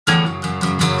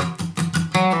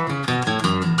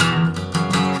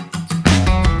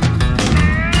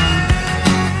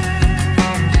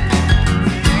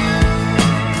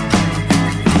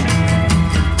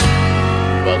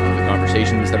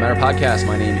podcast.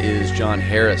 My name is John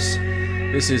Harris.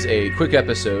 This is a quick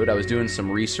episode. I was doing some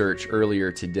research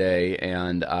earlier today,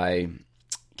 and I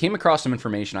came across some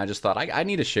information. I just thought, I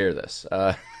need to share this.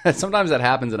 Sometimes that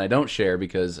happens and I don't share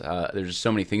because there's just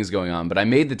so many things going on, but I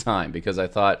made the time because I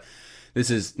thought this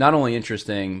is not only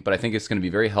interesting, but I think it's going to be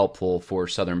very helpful for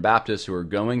Southern Baptists who are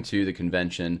going to the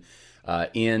convention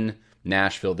in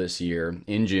Nashville this year,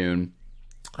 in June,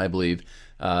 I believe,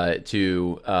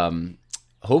 to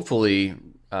hopefully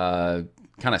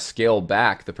kind of scale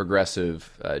back the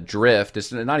progressive drift.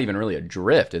 It's not even really a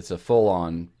drift. It's a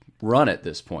full-on run at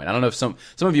this point. I don't know if some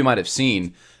of you might have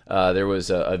seen, there was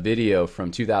a video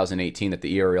from 2018 that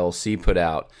the ERLC put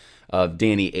out of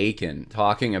Danny Akin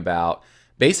talking about,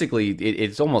 basically,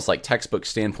 it's almost like textbook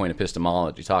standpoint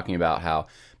epistemology, talking about how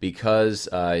because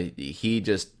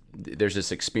there's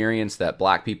this experience that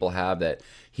black people have that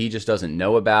he just doesn't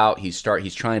know about. He's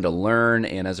trying to learn,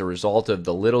 and as a result of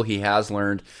the little he has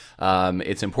learned,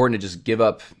 it's important to just give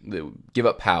up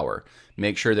power.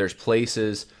 Make sure there's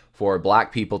places for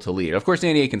black people to lead. Of course,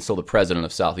 Danny Akin's still the president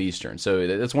of Southeastern, so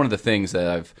that's one of the things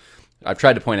that I've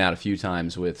tried to point out a few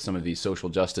times with some of these social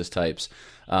justice types.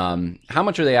 How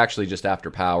much are they actually just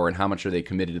after power, and how much are they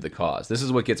committed to the cause? This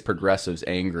is what gets progressives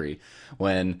angry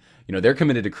when they're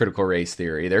committed to critical race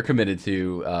theory. They're committed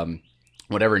to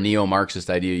whatever neo-Marxist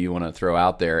idea you want to throw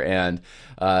out there. And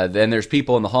then there's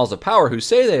people in the halls of power who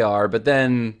say they are, but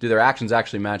then do their actions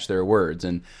actually match their words?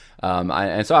 And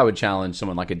so I would challenge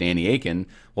someone like a Danny Akin,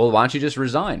 well, why don't you just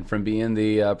resign from being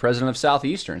the president of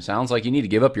Southeastern? Sounds like you need to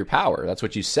give up your power. That's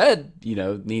what you said,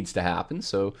 needs to happen.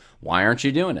 So why aren't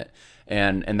you doing it?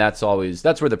 And that's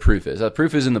where the proof is. The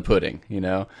proof is in the pudding.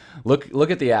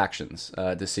 Look at the actions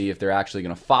to see if they're actually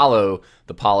going to follow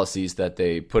the policies that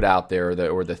they put out there,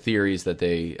 or the theories that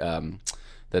they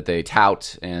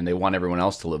tout and they want everyone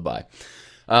else to live by.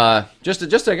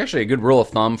 Just actually a good rule of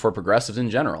thumb for progressives in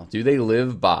general. Do they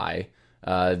live by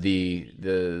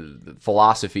the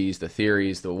philosophies, the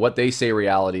theories, what they say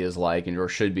reality is like or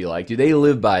should be like? Do they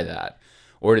live by that,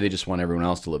 or do they just want everyone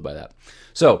else to live by that?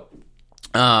 So,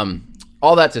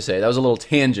 all that to say, that was a little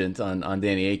tangent on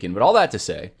Danny Akin, but all that to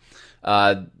say,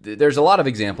 there's a lot of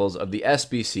examples of the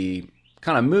SBC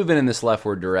kind of moving in this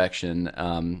leftward direction,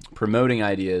 promoting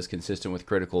ideas consistent with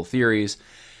critical theories,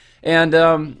 and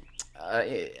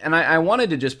I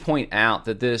wanted to just point out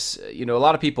that this, a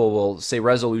lot of people will say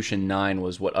Resolution 9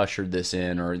 was what ushered this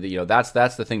in, or that's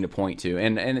the thing to point to,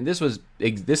 and this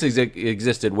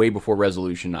existed way before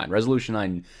Resolution 9. Resolution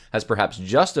 9 has perhaps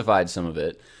justified some of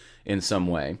it in some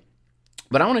way,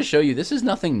 but I want to show you this is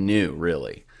nothing new,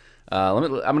 really. I'm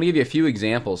going to give you a few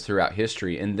examples throughout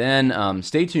history, and then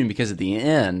stay tuned, because at the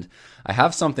end, I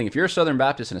have something. If you're a Southern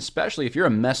Baptist, and especially if you're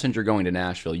a messenger going to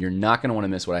Nashville, you're not going to want to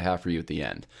miss what I have for you at the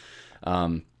end.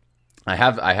 I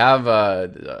have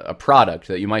a product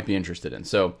that you might be interested in.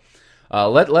 So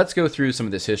let's go through some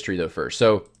of this history, though, first.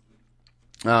 So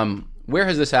where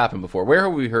has this happened before? Where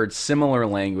have we heard similar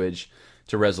language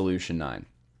to Resolution 9?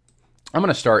 I'm going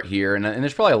to start here, and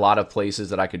there's probably a lot of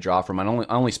places that I could draw from. I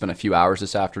only spent a few hours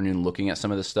this afternoon looking at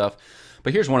some of this stuff,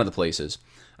 but here's one of the places.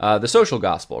 The social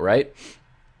gospel, right?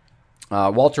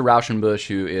 Walter Rauschenbusch,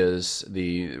 who is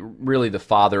really the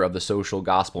father of the social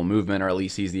gospel movement, or at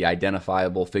least he's the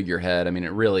identifiable figurehead. I mean,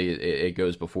 it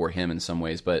goes before him in some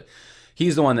ways, but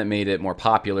he's the one that made it more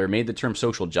popular, made the term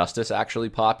social justice actually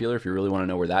popular. If you really want to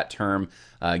know where that term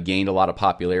gained a lot of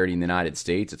popularity in the United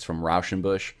States, it's from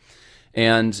Rauschenbusch.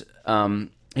 And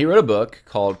he wrote a book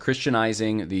called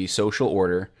Christianizing the Social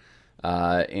Order,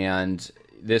 and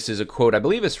this is a quote, I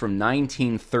believe it's from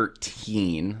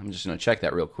 1913. I'm just going to check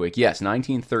that real quick. Yes,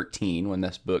 1913, when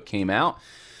this book came out.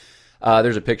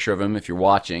 There's a picture of him if you're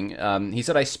watching. He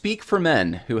said, "I speak for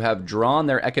men who have drawn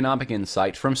their economic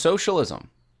insight from socialism.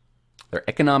 Their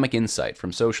economic insight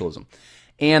from socialism.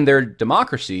 And their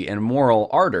democracy and moral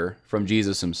ardor from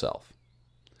Jesus himself."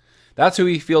 That's who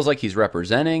he feels like he's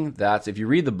representing. That's, if you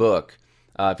read the book,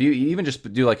 if you even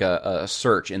just do like a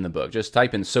search in the book, just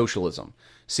type in socialism,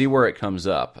 see where it comes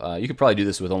up. You could probably do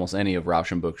this with almost any of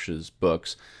Rauschenbusch's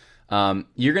books.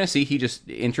 You're going to see he just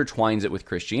intertwines it with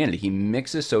Christianity. He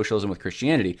mixes socialism with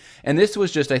Christianity. And this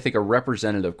was just, I think, a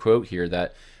representative quote here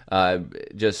that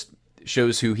just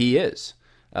shows who he is.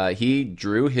 He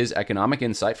drew his economic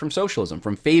insight from socialism,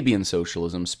 from Fabian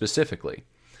socialism specifically.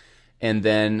 And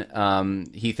then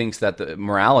he thinks that the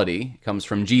morality comes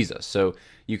from Jesus. So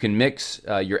you can mix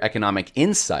your economic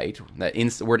insight,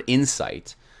 the word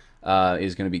insight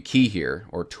is going to be key here,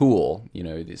 or tool,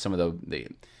 some of the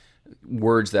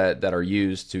words that are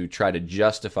used to try to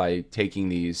justify taking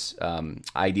these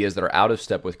ideas that are out of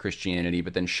step with Christianity,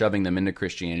 but then shoving them into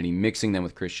Christianity, mixing them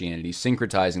with Christianity,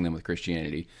 syncretizing them with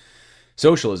Christianity.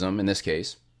 socialism in this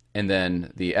case, and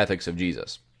then the ethics of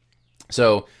Jesus.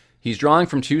 So he's drawing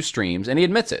from two streams, and he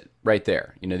admits it right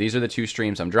there. These are the two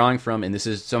streams I'm drawing from, and this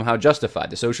is somehow justified.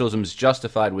 The socialism is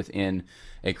justified within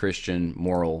a Christian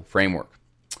moral framework.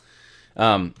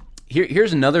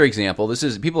 Here's another example.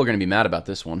 People are going to be mad about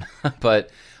this one,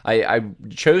 but I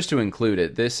chose to include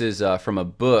it. This is from a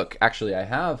book. Actually, I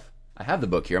have the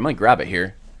book here. I'm going to grab it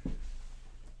here.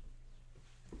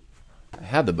 I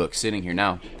have the book sitting here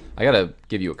now. I got to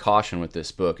give you a caution with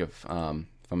this book if I'm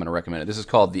going to recommend it. This is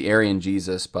called The Aryan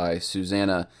Jesus by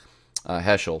Susanna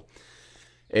Heschel.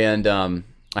 And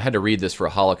I had to read this for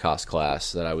a Holocaust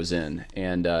class that I was in.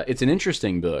 And it's an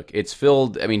interesting book. It's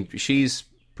filled, she's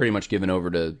pretty much given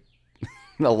over to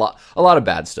a lot of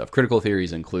bad stuff, critical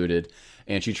theories included.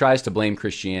 And she tries to blame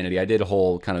Christianity. I did a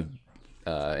whole kind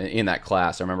of, in that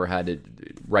class, I remember I had to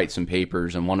write some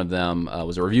papers, and one of them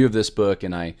was a review of this book,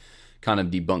 and I kind of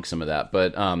debunk some of that,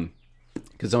 but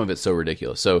because some of it's so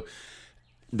ridiculous. So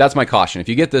that's my caution. If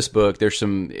you get this book, there's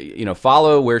some,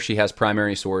 follow where she has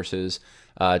primary sources.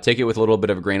 Take it with a little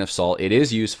bit of a grain of salt. It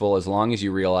is useful as long as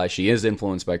you realize she is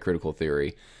influenced by critical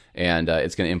theory, and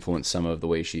it's going to influence some of the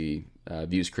way she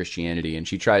views Christianity. And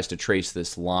she tries to trace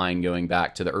this line going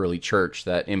back to the early church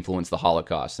that influenced the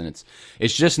Holocaust, and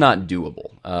it's just not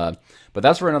doable. But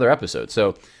that's for another episode.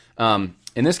 So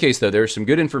in this case, though, there's some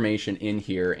good information in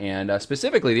here, and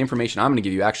specifically the information I'm going to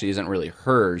give you actually isn't really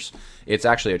hers. It's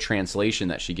actually a translation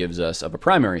that she gives us of a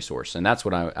primary source, and that's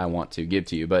what I want to give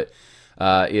to you. But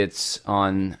it's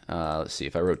on, let's see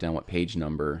if I wrote down what page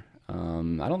number. I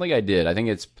don't think I did. I think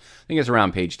it's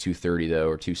around page 230, though,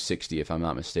 or 260 if I'm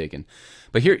not mistaken.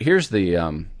 But here's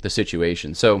the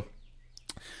situation. So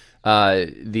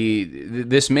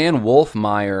this man,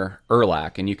 Wolfmeyer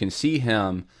Erlach, and you can see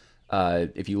him.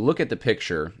 If you look at the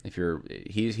picture,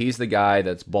 he's the guy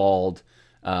that's bald,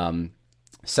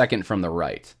 second from the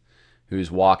right, who's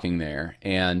walking there,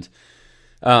 and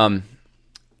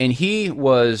he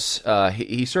was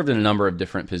he served in a number of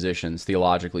different positions,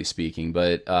 theologically speaking.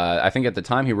 But I think at the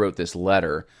time he wrote this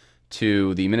letter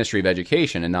to the Ministry of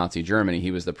Education in Nazi Germany,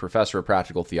 he was the professor of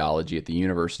practical theology at the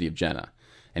University of Jena,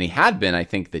 and he had been, I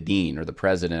think, the dean or the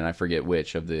president, I forget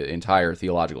which, of the entire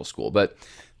theological school. But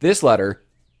this letter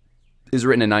is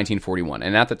written in 1941,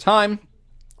 and at the time,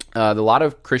 a lot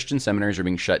of Christian seminaries are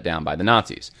being shut down by the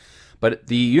Nazis. But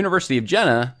the University of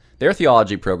Jena, their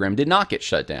theology program did not get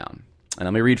shut down. And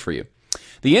let me read for you.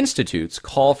 The Institute's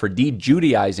call for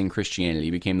de-Judaizing Christianity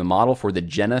became the model for the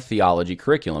Jena theology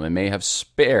curriculum and may have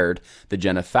spared the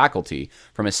Jena faculty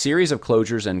from a series of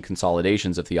closures and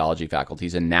consolidations of theology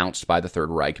faculties announced by the Third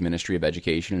Reich Ministry of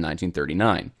Education in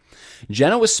 1939.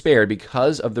 Jena was spared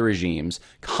because of the regime's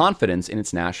confidence in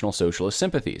its National Socialist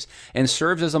sympathies, and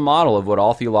serves as a model of what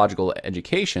all theological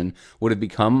education would have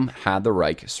become had the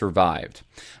Reich survived.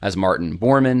 As Martin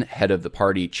Bormann, head of the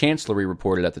party chancellery,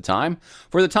 reported at the time,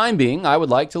 "For the time being, I would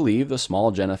like to leave the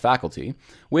small Jena faculty,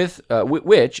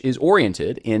 which is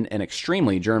oriented in an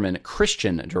extremely German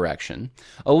Christian direction,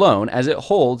 alone as it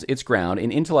holds its ground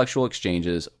in intellectual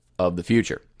exchanges of the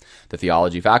future. The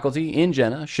theology faculty in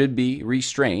Jena should be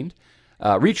retrained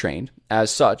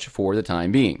as such for the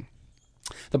time being."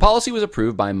 The policy was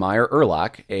approved by Meyer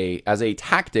Erlach as a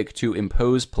tactic to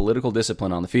impose political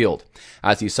discipline on the field.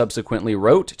 As he subsequently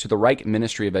wrote to the Reich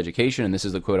Ministry of Education, and this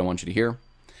is the quote I want you to hear,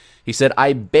 he said,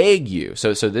 "I beg you."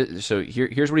 So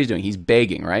here's what he's doing. He's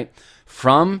begging, right,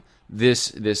 from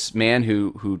this man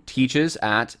who teaches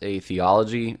at a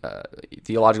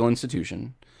theological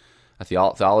institution, a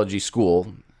theology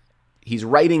school. He's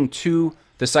writing to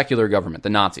the secular government, the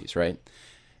Nazis, right?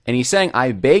 And he's saying,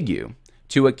 "I beg you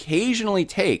to occasionally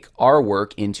take our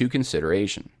work into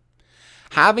consideration.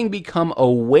 Having become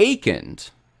awakened,"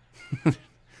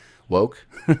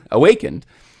 awakened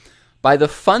by the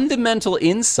fundamental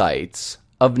insights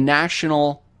of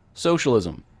National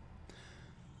Socialism.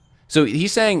 So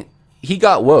he's saying he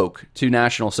got woke to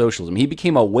National Socialism. He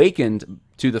became awakened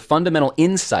to the fundamental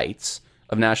insights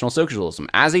of National Socialism.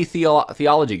 As a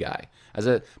theology guy, as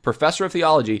a professor of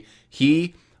theology,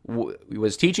 he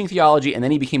was teaching theology, and then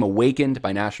he became awakened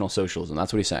by National Socialism.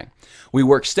 That's what he's saying. "We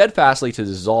work steadfastly to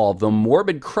dissolve the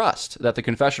morbid crust that the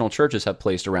confessional churches have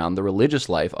placed around the religious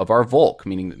life of our Volk,"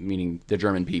 meaning the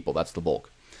German people. That's the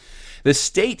Volk. "The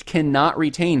state cannot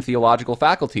retain theological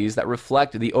faculties that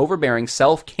reflect the overbearing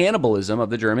self-cannibalism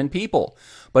of the German people,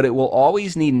 but it will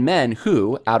always need men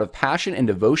who, out of passion and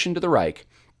devotion to the Reich,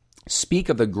 speak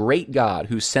of the great God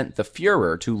who sent the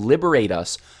Führer to liberate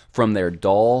us from their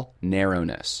dull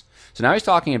narrowness." So now he's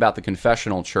talking about the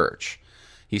confessional church.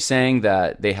 He's saying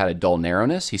that they had a dull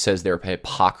narrowness. He says their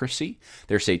hypocrisy,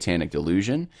 their satanic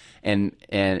delusion, and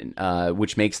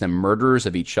which makes them murderers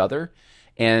of each other.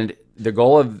 And the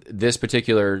goal of this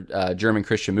particular German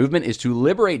Christian movement is to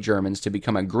liberate Germans to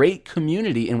become a great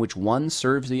community in which one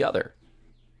serves the other.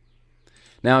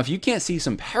 Now, if you can't see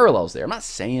some parallels there, I'm not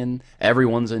saying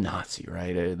everyone's a Nazi,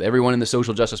 right? Everyone in the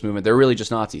social justice movement, they're really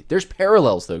just Nazi. There's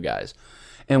parallels, though, guys.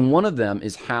 And one of them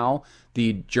is how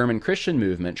the German Christian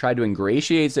movement tried to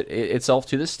ingratiate itself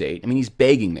to the state. I mean, he's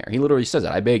begging there. He literally says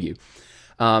that, I beg you.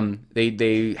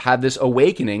 They had this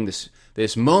awakening,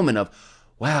 this moment of,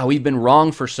 wow, we've been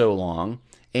wrong for so long.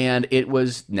 And it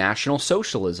was National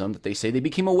Socialism that they say they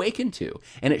became awakened to.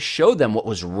 And it showed them what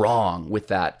was wrong with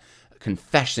that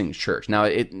confessing church. Now,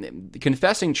 the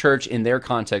confessing church in their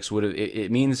context would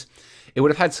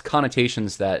have had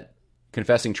connotations that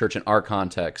confessing church in our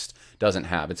context doesn't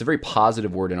have. It's a very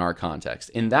positive word in our context.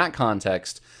 In that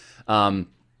context,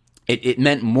 it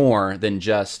meant more than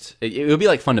just. It would be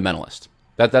like fundamentalist.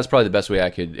 That's probably the best way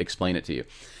I could explain it to you.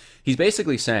 He's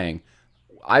basically saying,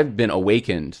 I've been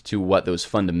awakened to what those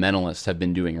fundamentalists have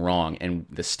been doing wrong, and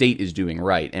the state is doing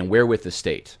right, and we're with the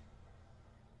state.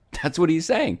 That's what he's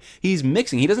saying. He's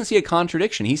mixing. He doesn't see a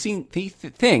contradiction. He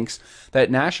thinks that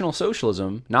National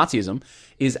Socialism, Nazism,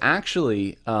 is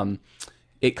actually,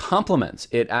 it complements,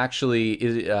 it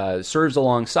actually serves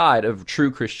alongside of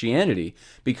true Christianity,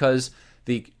 because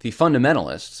the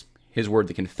fundamentalists, his word,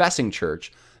 the confessing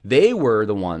church, they were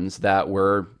the ones that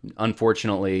were,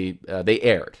 unfortunately, they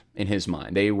erred in his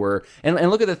mind. They were, and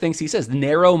look at the things he says,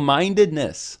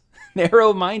 narrow-mindedness.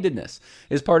 Narrow-mindedness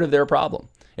is part of their problem.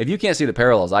 If you can't see the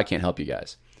parallels, I can't help you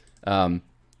guys.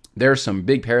 There's some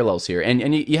big parallels here.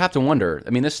 And you have to wonder, I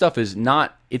mean, this stuff is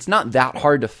not that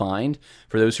hard to find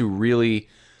for those who really,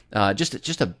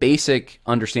 just a basic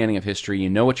understanding of history. You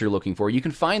know what you're looking for. You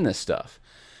can find this stuff.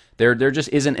 There just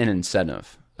isn't an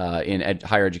incentive in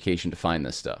higher education to find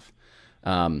this stuff.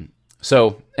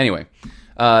 So anyway,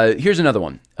 here's another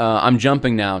one. I'm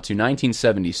jumping now to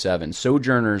 1977,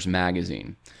 Sojourners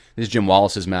Magazine. This is Jim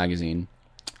Wallis's magazine.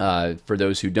 For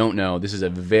those who don't know, this is a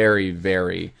very,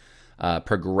 very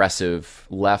progressive,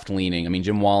 left-leaning. I mean,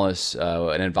 Jim Wallis,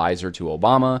 an advisor to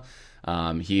Obama.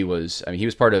 He was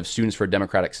part of Students for a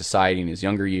Democratic Society in his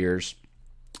younger years.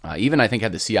 Even I think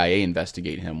had the CIA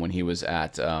investigate him when he was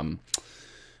at it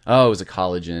was a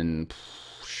college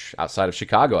outside of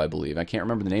Chicago, I believe. I can't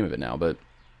remember the name of it now, but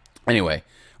anyway,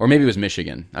 or maybe it was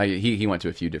Michigan. He went to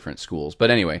a few different schools, but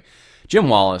anyway, Jim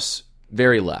Wallis.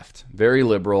 Very left, very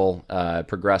liberal,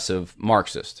 progressive,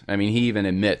 Marxist. I mean, he even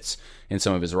admits in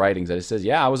some of his writings that he says,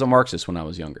 yeah, I was a Marxist when I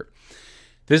was younger.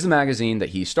 This is the magazine that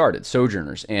he started,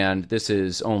 Sojourners, and this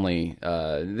is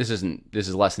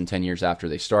less than 10 years after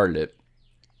they started it.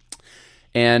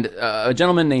 And a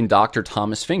gentleman named Dr.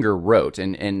 Thomas Finger wrote,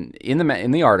 and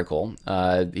in the article,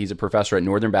 he's a professor at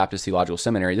Northern Baptist Theological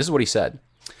Seminary. This is what he said.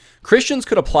 Christians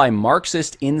could apply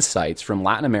Marxist insights from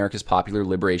Latin America's popular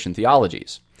liberation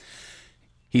theologies.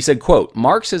 He said, quote,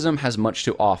 Marxism has much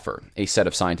to offer, a set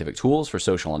of scientific tools for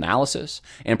social analysis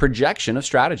and projection of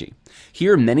strategy.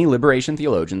 Here, many liberation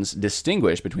theologians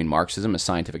distinguish between Marxism as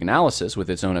scientific analysis with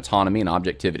its own autonomy and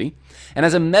objectivity, and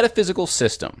as a metaphysical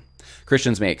system.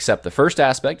 Christians may accept the first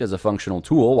aspect as a functional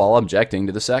tool while objecting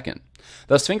to the second.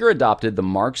 Thus, Finger adopted the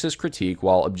Marxist critique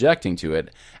while objecting to it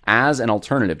as an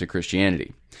alternative to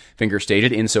Christianity. Finger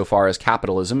stated, insofar as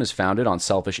capitalism is founded on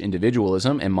selfish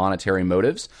individualism and monetary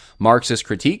motives, Marxist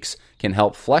critiques can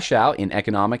help flesh out in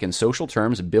economic and social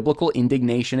terms biblical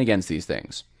indignation against these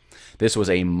things. This was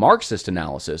a Marxist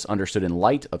analysis understood in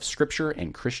light of Scripture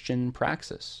and Christian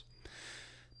praxis.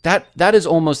 That is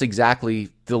almost exactly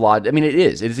the logic. I mean, it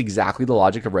is. It is exactly the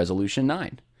logic of Resolution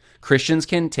 9. Christians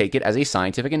can take it as a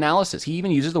scientific analysis. He even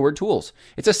uses the word tools.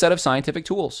 It's a set of scientific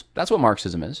tools. That's what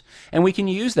Marxism is. And we can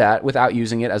use that without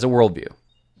using it as a worldview.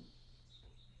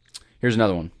 Here's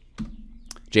another one.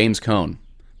 James Cone,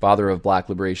 father of Black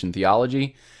liberation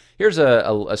theology. Here's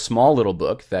a small little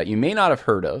book that you may not have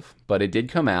heard of, but it did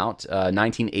come out.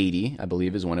 1980, I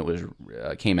believe, is when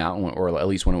it came out, or at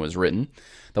least when it was written.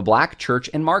 The Black Church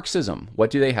and Marxism.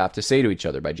 What do they have to say to each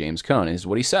other, by James Cone, is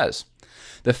what he says.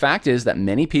 The fact is that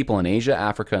many people in Asia,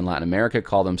 Africa, and Latin America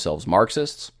call themselves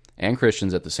Marxists and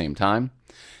Christians at the same time.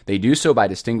 They do so by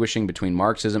distinguishing between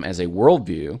Marxism as a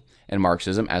worldview and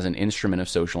Marxism as an instrument of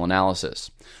social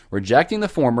analysis, rejecting the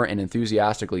former and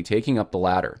enthusiastically taking up the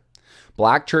latter.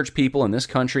 Black church people in this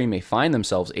country may find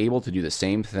themselves able to do the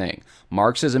same thing.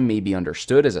 Marxism may be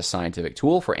understood as a scientific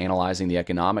tool for analyzing the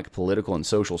economic, political, and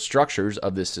social structures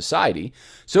of this society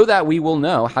so that we will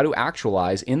know how to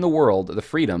actualize in the world the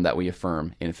freedom that we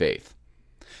affirm in faith.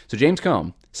 So James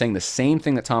Cone saying the same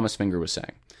thing that Thomas Finger was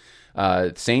saying.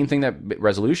 Same thing that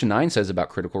Resolution 9 says about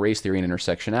critical race theory and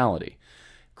intersectionality.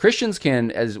 Christians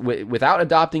can, without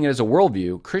adopting it as a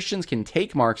worldview, Christians can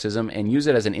take Marxism and use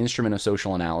it as an instrument of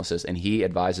social analysis, and he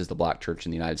advises the black church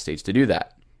in the United States to do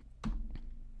that.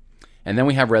 And then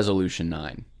we have Resolution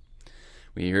 9.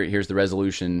 Here's the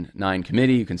Resolution 9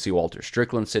 committee. You can see Walter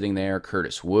Strickland sitting there,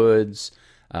 Curtis Woods.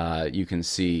 You can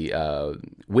see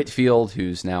Whitfield,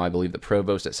 who's now, I believe, the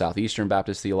provost at Southeastern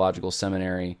Baptist Theological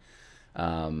Seminary.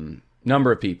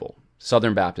 Number of people.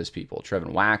 Southern Baptist people.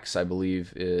 Trevin Wax, I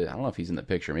believe, I don't know if he's in the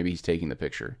picture. Maybe he's taking the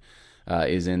picture.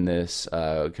 Is in this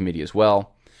committee as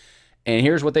well. And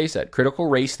here's what they said. Critical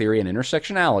race theory and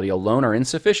intersectionality alone are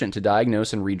insufficient to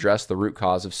diagnose and redress the root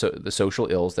cause of the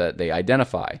social ills that they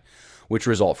identify, which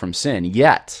result from sin.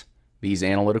 Yet, these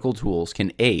analytical tools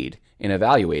can aid in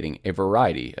evaluating a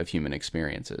variety of human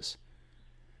experiences.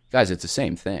 Guys, it's the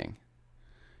same thing.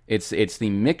 It's the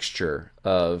mixture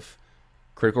of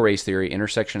critical race theory,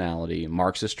 intersectionality,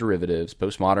 Marxist derivatives,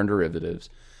 postmodern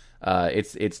derivatives.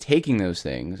 It's taking those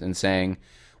things and saying,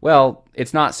 well,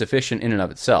 it's not sufficient in and of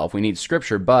itself. We need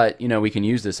scripture, but we can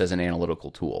use this as an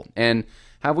analytical tool. And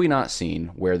have we not seen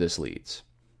where this leads?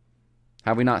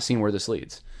 Have we not seen where this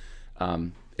leads?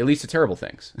 It leads to terrible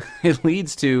things. It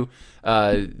leads to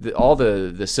all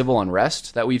the civil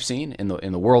unrest that we've seen in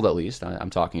the world, at least. I'm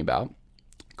talking about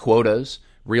quotas,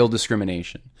 real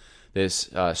discrimination, this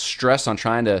stress on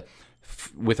trying to,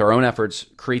 with our own efforts,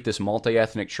 create this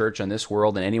multi-ethnic church in this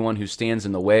world, and anyone who stands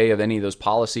in the way of any of those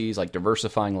policies, like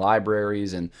diversifying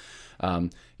libraries and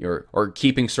or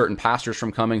keeping certain pastors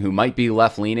from coming who might be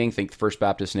left-leaning, think First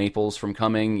Baptist Naples, from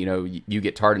coming, you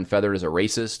get tarred and feathered as a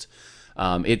racist.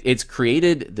 It's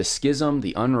created the schism,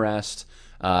 the unrest.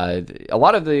 A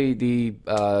lot of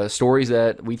the stories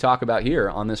that we talk about here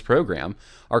on this program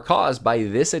are caused by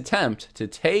this attempt to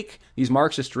take these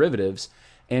Marxist derivatives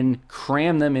and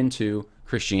cram them into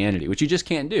Christianity, which you just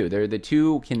can't do. The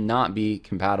two cannot be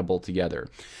compatible together.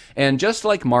 And just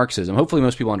like Marxism, hopefully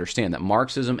most people understand that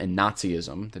Marxism and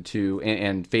Nazism, the two,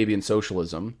 and Fabian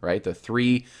socialism, right, the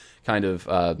three kind of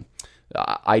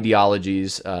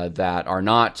ideologies that are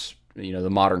not the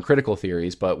modern critical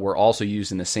theories, but were also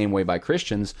used in the same way by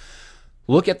Christians.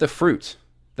 Look at the fruit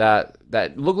that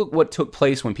look what took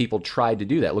place when people tried to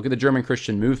do that. Look at the German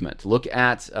Christian movement. Look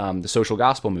at the social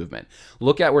gospel movement.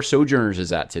 Look at where Sojourners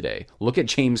is at today. Look at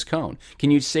James Cone. Can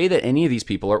you say that any of these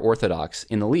people are orthodox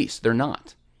in the least? They're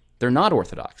not. They're not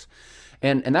orthodox.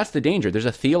 And that's the danger. There's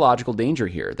a theological danger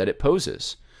here that it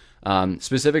poses.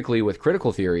 Specifically with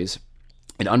critical theories,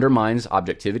 it undermines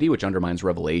objectivity, which undermines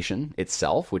revelation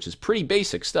itself, which is pretty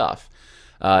basic stuff.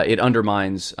 It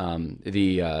undermines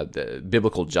the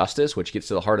biblical justice, which gets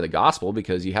to the heart of the gospel,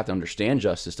 because you have to understand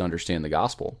justice to understand the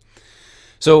gospel.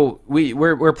 So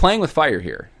we're playing with fire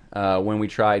here when we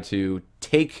try to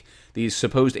take these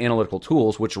supposed analytical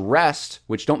tools, which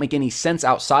don't make any sense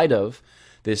outside of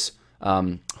this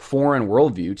foreign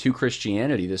worldview to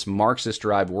Christianity, this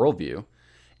Marxist-derived worldview,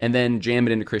 and then jam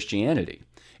it into Christianity.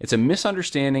 It's a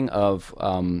misunderstanding of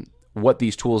what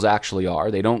these tools actually are.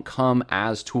 They don't come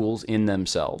as tools in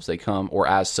themselves. They come, or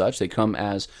as such, they come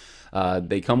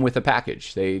with a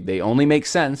package. They only make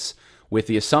sense with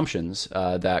the assumptions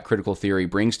that critical theory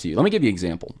brings to you. Let me give you an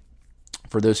example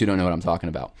for those who don't know what I'm talking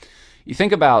about. You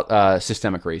think about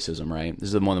systemic racism, right? This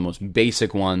is one of the most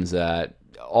basic ones that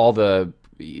all the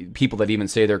people that even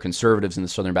say they're conservatives in the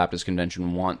Southern Baptist Convention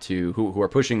who are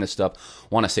pushing this stuff,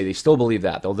 want to say they still believe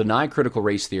that. They'll deny critical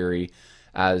race theory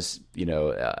as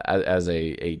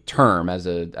a term, as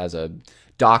a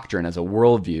doctrine, as a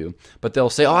worldview, but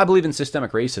they'll say, I believe in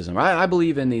systemic racism. I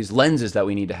believe in these lenses that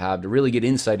we need to have to really get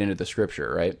insight into the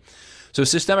scripture, right? So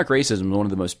systemic racism is one of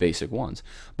the most basic ones.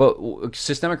 But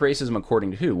systemic racism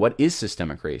according to who? What is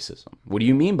systemic racism? What do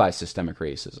you mean by systemic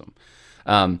racism?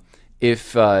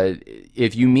 If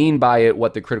you mean by it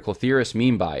what the critical theorists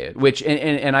mean by it, which,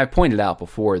 and I've pointed out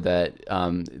before that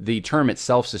the term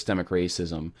itself, systemic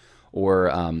racism, or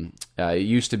it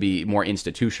used to be more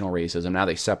institutional racism. Now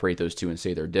they separate those two and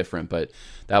say they're different, but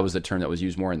that was the term that was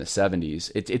used more in the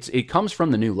 70s. It comes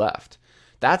from the New Left.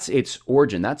 That's its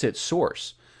origin. That's its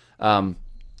source.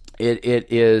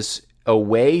 It is a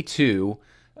way to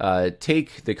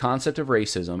take the concept of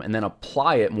racism and then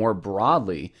apply it more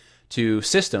broadly to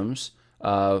systems,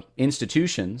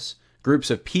 institutions, groups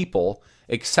of people,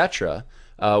 etc.,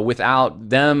 without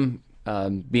them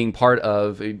being part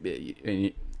of,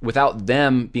 without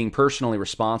them being personally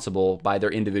responsible by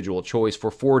their individual choice for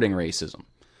forwarding racism.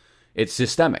 It's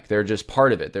systemic. They're just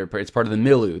part of it. It's part of the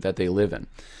milieu that they live in.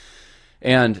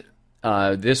 And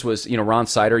this was, Ron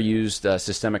Sider used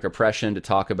systemic oppression to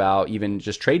talk about even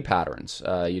just trade patterns.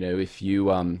 If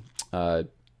you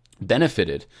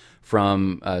benefited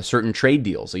from certain trade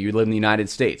deals. So you live in the United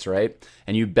States, right?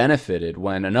 And you benefited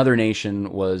when another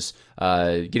nation was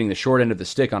getting the short end of the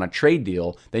stick on a trade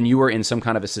deal, then you were in some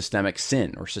kind of a systemic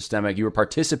sin or you were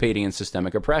participating in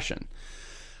systemic oppression.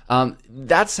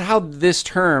 That's how this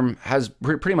term has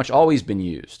pretty much always been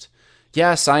used.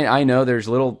 Yes, I know there's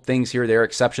little things here, there are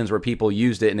exceptions where people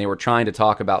used it and they were trying to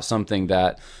talk about something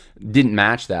that didn't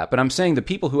match that. But I'm saying the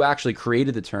people who actually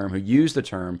created the term, who used the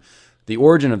term, the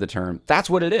origin of the term, that's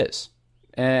what it is.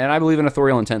 And I believe in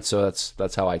authorial intent, so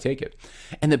that's how I take it.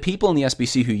 And the people in the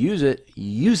SBC who use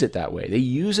it that way. They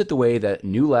use it the way that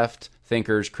New Left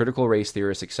thinkers, critical race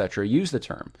theorists, etc. use the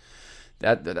term.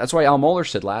 That's why Al Mohler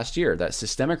said last year that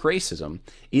systemic racism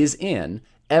is in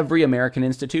every American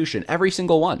institution, every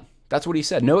single one. That's what he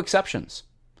said. No exceptions.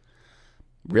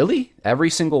 Really? Every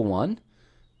single one?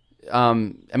 I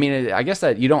mean, I guess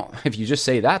that if you just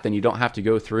say that, then you don't have to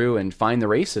go through and find the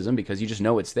racism because you just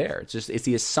know it's there. It's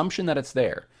the assumption that it's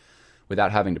there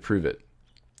without having to prove it.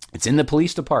 It's in the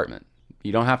police department.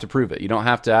 You don't have to prove it. You don't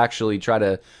have to actually try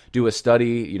to do a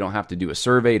study. You don't have to do a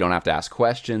survey. You don't have to ask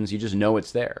questions. You just know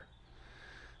it's there.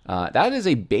 That is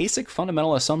a basic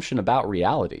fundamental assumption about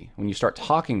reality when you start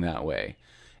talking that way.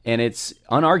 And it's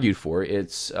unargued for.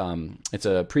 It's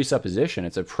a presupposition.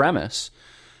 It's a premise.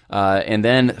 And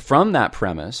then from that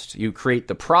premise, you create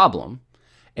the problem.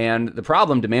 And the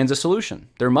problem demands a solution.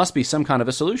 There must be some kind of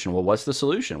a solution. Well, what's the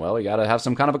solution? Well, we got to have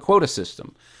some kind of a quota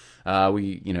system.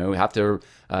 We have to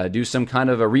do some kind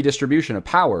of a redistribution of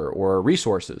power or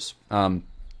resources.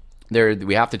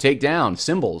 We have to take down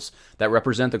symbols that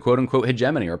represent the quote-unquote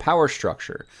hegemony or power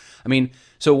structure. I mean,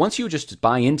 so once you just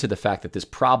buy into the fact that this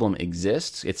problem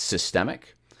exists, it's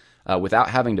systemic, without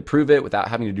having to prove it, without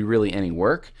having to do really any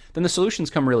work, then the solutions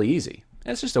come really easy.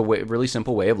 And it's just a really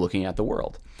simple way of looking at the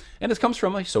world. And it comes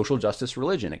from a social justice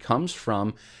religion. It comes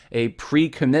from a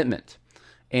pre-commitment.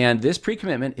 And this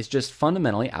pre-commitment is just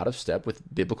fundamentally out of step with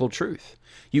biblical truth.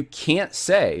 You can't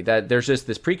say that there's just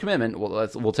this pre-commitment. Well,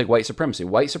 we'll take white supremacy.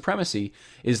 White supremacy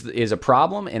is a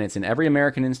problem, and it's in every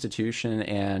American institution,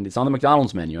 and it's on the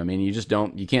McDonald's menu. I mean,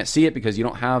 you can't see it because you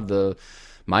don't have the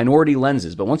minority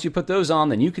lenses. But once you put those on,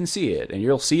 then you can see it, and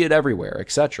you'll see it everywhere,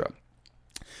 etc.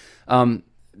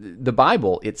 The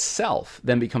Bible itself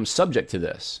then becomes subject to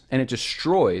this, and it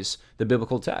destroys the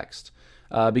biblical text.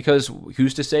 Because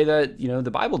who's to say that,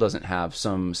 the Bible doesn't have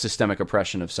some systemic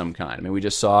oppression of some kind? I mean, we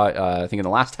just saw, I think in the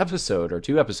last episode or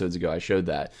 2 episodes ago, I showed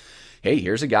that, hey,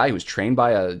 here's a guy who was trained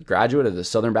by a graduate of the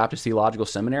Southern Baptist Theological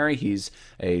Seminary. He's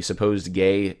a supposed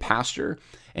gay pastor,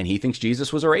 and he thinks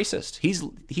Jesus was a racist.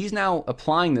 He's now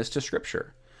applying this to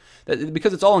Scripture.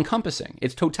 Because it's all encompassing.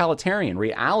 It's totalitarian.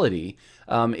 Reality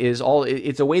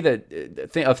it's a way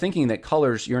of thinking that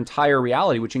colors your entire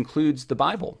reality, which includes the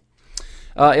Bible.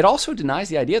 It also denies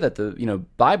the idea that the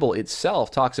Bible itself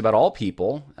talks about all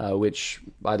people, which,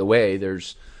 by the way,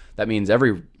 that means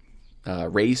every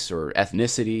race or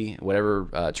ethnicity,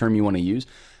 whatever term you want to use.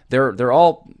 They're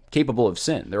all capable of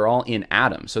sin. They're all in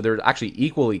Adam, so they're actually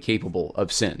equally capable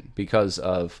of sin because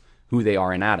of who they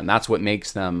are in Adam. That's what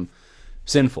makes them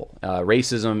sinful.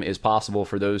 Racism is possible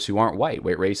for those who aren't white.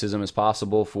 Racism is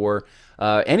possible for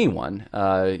anyone,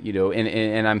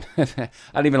 and I'm I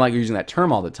don't even like using that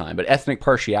term all the time, but ethnic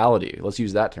partiality, let's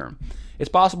use that term. It's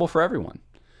possible for everyone.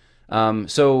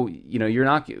 So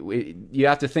you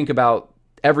have to think about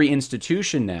every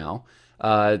institution now.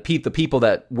 The people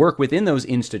that work within those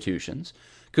institutions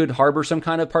could harbor some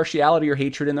kind of partiality or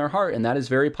hatred in their heart, and that is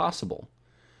very possible.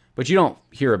 But you don't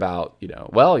hear about,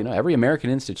 every American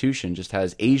institution just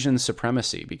has Asian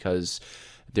supremacy because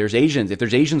there's Asians. If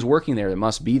there's Asians working there, it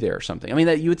must be there or something. I mean,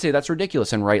 you would say that's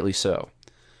ridiculous, and rightly so.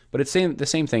 But it's the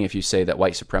same thing if you say that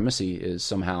white supremacy is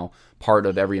somehow part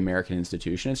of every American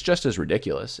institution. It's just as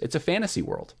ridiculous. It's a fantasy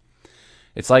world.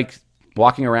 It's like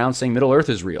walking around saying Middle Earth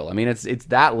is real. I mean, it's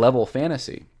that level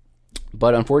fantasy.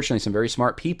 But unfortunately, some very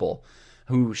smart people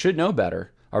who should know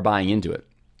better are buying into it.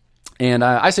 And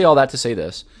I say all that to say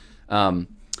this.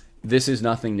 This is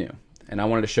nothing new. And I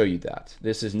wanted to show you that.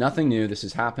 This is nothing new. This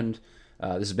has happened.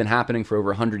 This has been happening for over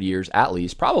 100 years at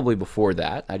least, probably before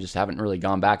that. I just haven't really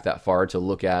gone back that far to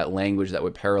look at language that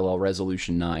would parallel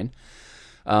Resolution 9.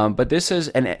 But this has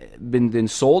been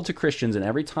sold to Christians, and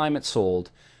every time it's sold,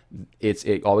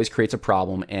 it always creates a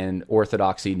problem, and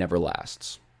orthodoxy never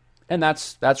lasts. And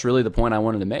that's really the point I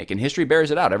wanted to make. And history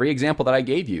bears it out. Every example that I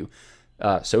gave you,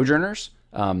 Sojourners,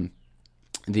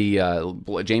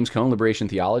 the James Cone Liberation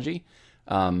Theology.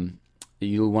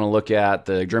 You want to look at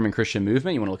the German Christian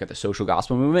movement. You want to look at the social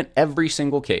gospel movement. Every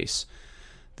single case,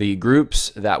 the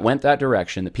groups that went that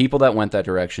direction, the people that went that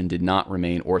direction did not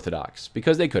remain orthodox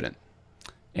because they couldn't.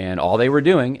 And all they were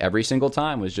doing every single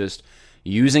time was just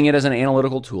using it as an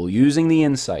analytical tool, using the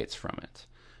insights from it,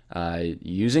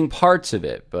 using parts of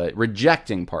it, but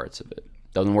rejecting parts of it.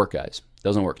 Doesn't work, guys.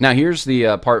 Doesn't work. Now, here's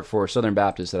the part for Southern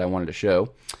Baptist that I wanted to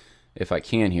show, if I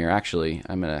can here. Actually,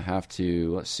 I'm going to have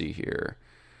to, let's see here.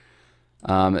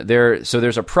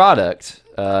 There's a product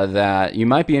that you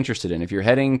might be interested in if you're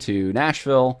heading to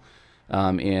Nashville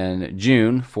in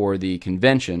June for the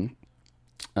convention.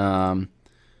 There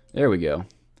we go.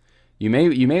 You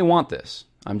may want this.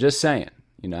 I'm just saying.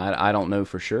 I don't know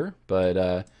for sure,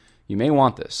 but you may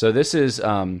want this. So this is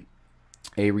a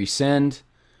Rescind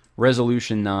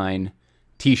Resolution 9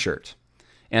 t-shirt.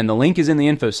 And the link is in the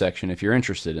info section if you're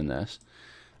interested in this.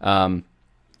 And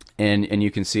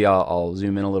you can see, I'll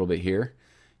zoom in a little bit here.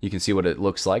 You can see what it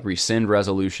looks like. Rescind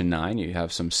Resolution 9. You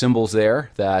have some symbols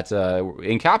there that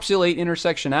encapsulate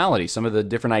intersectionality, some of the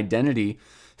different identity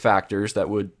factors that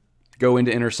would go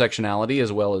into intersectionality,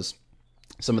 as well as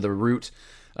some of the root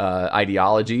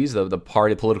ideologies, the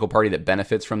political party that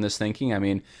benefits from this thinking. I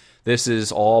mean, this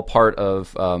is all part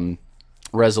of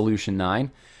Resolution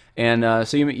 9. And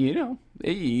so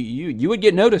you would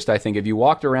get noticed, I think, if you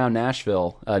walked around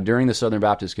Nashville during the Southern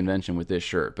Baptist Convention with this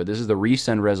shirt. But this is the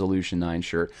Rescind Resolution 9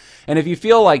 shirt. And if you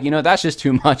feel like, that's just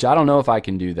too much, I don't know if I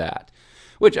can do that.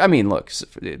 Which, I mean, look,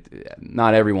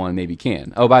 not everyone maybe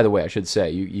can. Oh, by the way, I should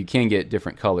say, you can get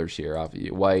different colors here,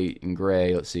 white and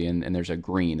gray, let's see, and there's a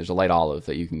green. There's a light olive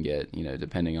that you can get,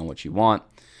 depending on what you want.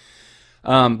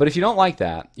 But if you don't like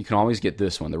that, you can always get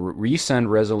this one, the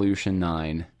Rescind Resolution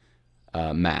 9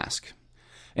 mask.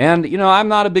 And, I'm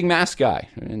not a big mask guy,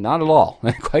 not at all,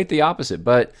 quite the opposite.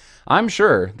 But I'm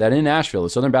sure that in Nashville, the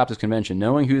Southern Baptist Convention,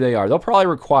 knowing who they are, they'll probably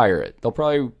require it. They'll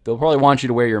probably want you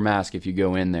to wear your mask if you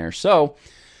go in there. So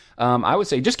I would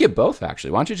say just get both,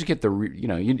 actually. Why don't you just get the,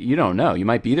 you don't know. You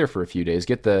might be there for a few days.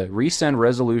 Get the Rescind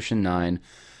Resolution 9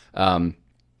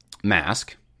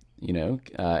 mask,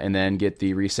 and then get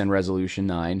the Rescind Resolution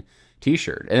 9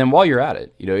 t-shirt. And then while you're at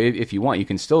it, if you want, you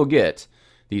can still get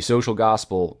the Social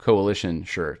Gospel Coalition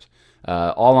shirt,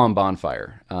 all on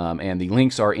Bonfire. And the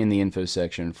links are in the info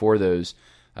section for those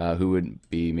who would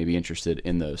be maybe interested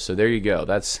in those. So there you go.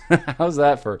 That's how's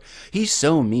that for? He's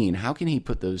so mean. How can he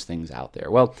put those things out there?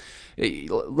 Well,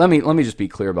 let me just be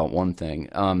clear about one thing.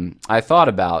 I thought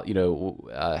about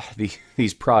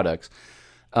these products.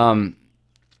 I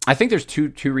think there's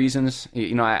two reasons.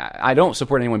 I don't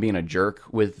support anyone being a jerk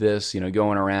with this.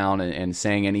 Going around and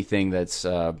saying anything that's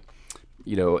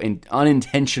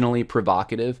unintentionally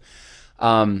provocative.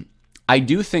 I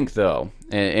do think, though,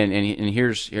 and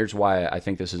here's why I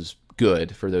think this is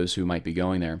good for those who might be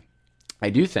going there. I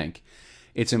do think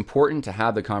it's important to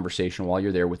have the conversation while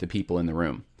you're there with the people in the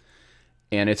room,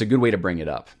 and it's a good way to bring it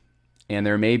up. And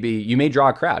you may draw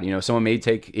a crowd. Someone may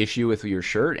take issue with your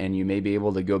shirt, and you may be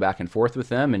able to go back and forth with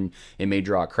them, and it may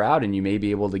draw a crowd, and you may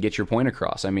be able to get your point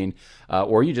across. I mean,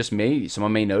 or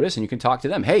someone may notice, and you can talk to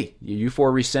them. Hey, you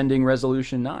for rescinding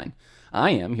Resolution 9?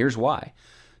 I am. Here's why.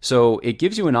 So it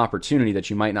gives you an opportunity that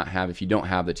you might not have if you don't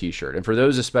have the t-shirt. And for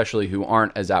those especially who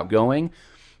aren't as outgoing,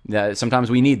 that sometimes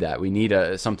we need that. We need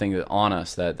something on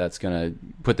us that's going to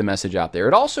put the message out there.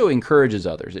 It also encourages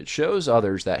others. It shows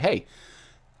others that, hey,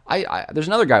 there's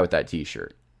another guy with that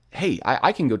t-shirt. Hey,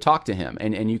 I can go talk to him,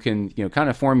 and you can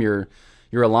kind of form your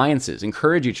alliances,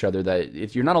 encourage each other that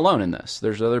if you're not alone in this,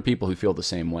 there's other people who feel the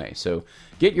same way. So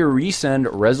get your Rescind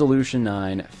Resolution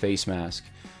 9 face mask,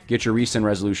 get your Rescind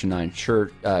Resolution 9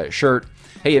 shirt.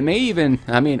 Hey, it may even,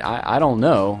 I don't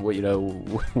know,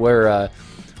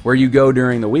 where you go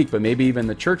during the week, but maybe even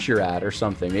the church you're at or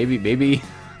something. Maybe.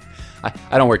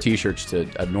 I don't wear t-shirts to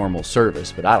a normal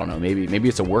service, but I don't know. Maybe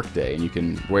it's a work day, and you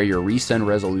can wear your Rescind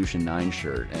Resolution 9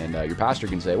 shirt, and your pastor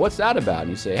can say, "What's that about?"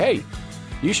 And you say, "Hey,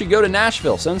 you should go to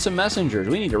Nashville. Send some messengers.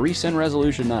 We need to rescind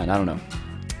Resolution 9." I don't know,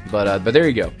 but there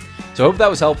you go. So I hope that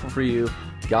was helpful for you.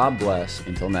 God bless.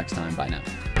 Until next time. Bye now.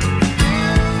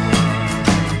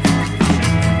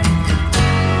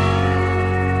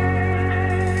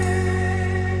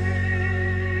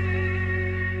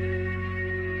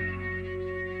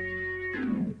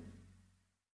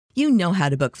 You know how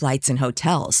to book flights and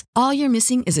hotels. All you're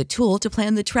missing is a tool to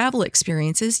plan the travel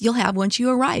experiences you'll have once you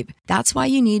arrive. That's why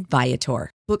you need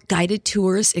Viator. Book guided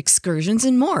tours, excursions,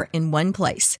 and more in one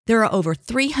place. There are over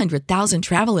 300,000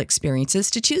 travel experiences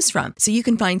to choose from, so you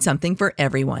can find something for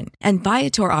everyone. And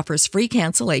Viator offers free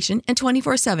cancellation and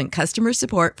 24/7 customer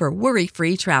support for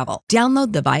worry-free travel.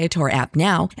 Download the Viator app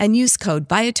now and use code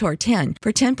Viator10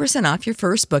 for 10% off your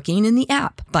first booking in the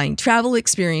app. Find travel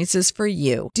experiences for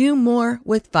you. Do more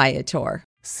with Viator.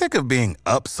 Sick of being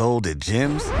upsold at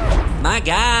gyms? My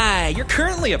guy, you're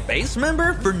currently a base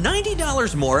member? For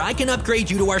 $90 more, I can upgrade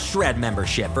you to our Shred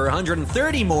membership. For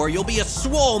 $130 more, you'll be a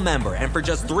Swole member. And for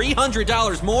just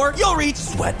 $300 more, you'll reach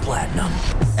Sweat Platinum.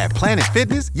 At Planet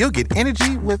Fitness, you'll get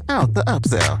energy without the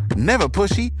upsell. Never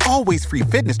pushy, always free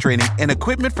fitness training and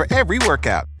equipment for every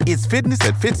workout. It's fitness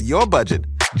that fits your budget.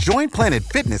 Join Planet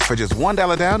Fitness for just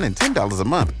 $1 down and $10 a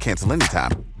month. Cancel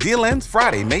anytime. Deal ends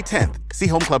Friday, May 10th. See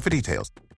Home Club for details.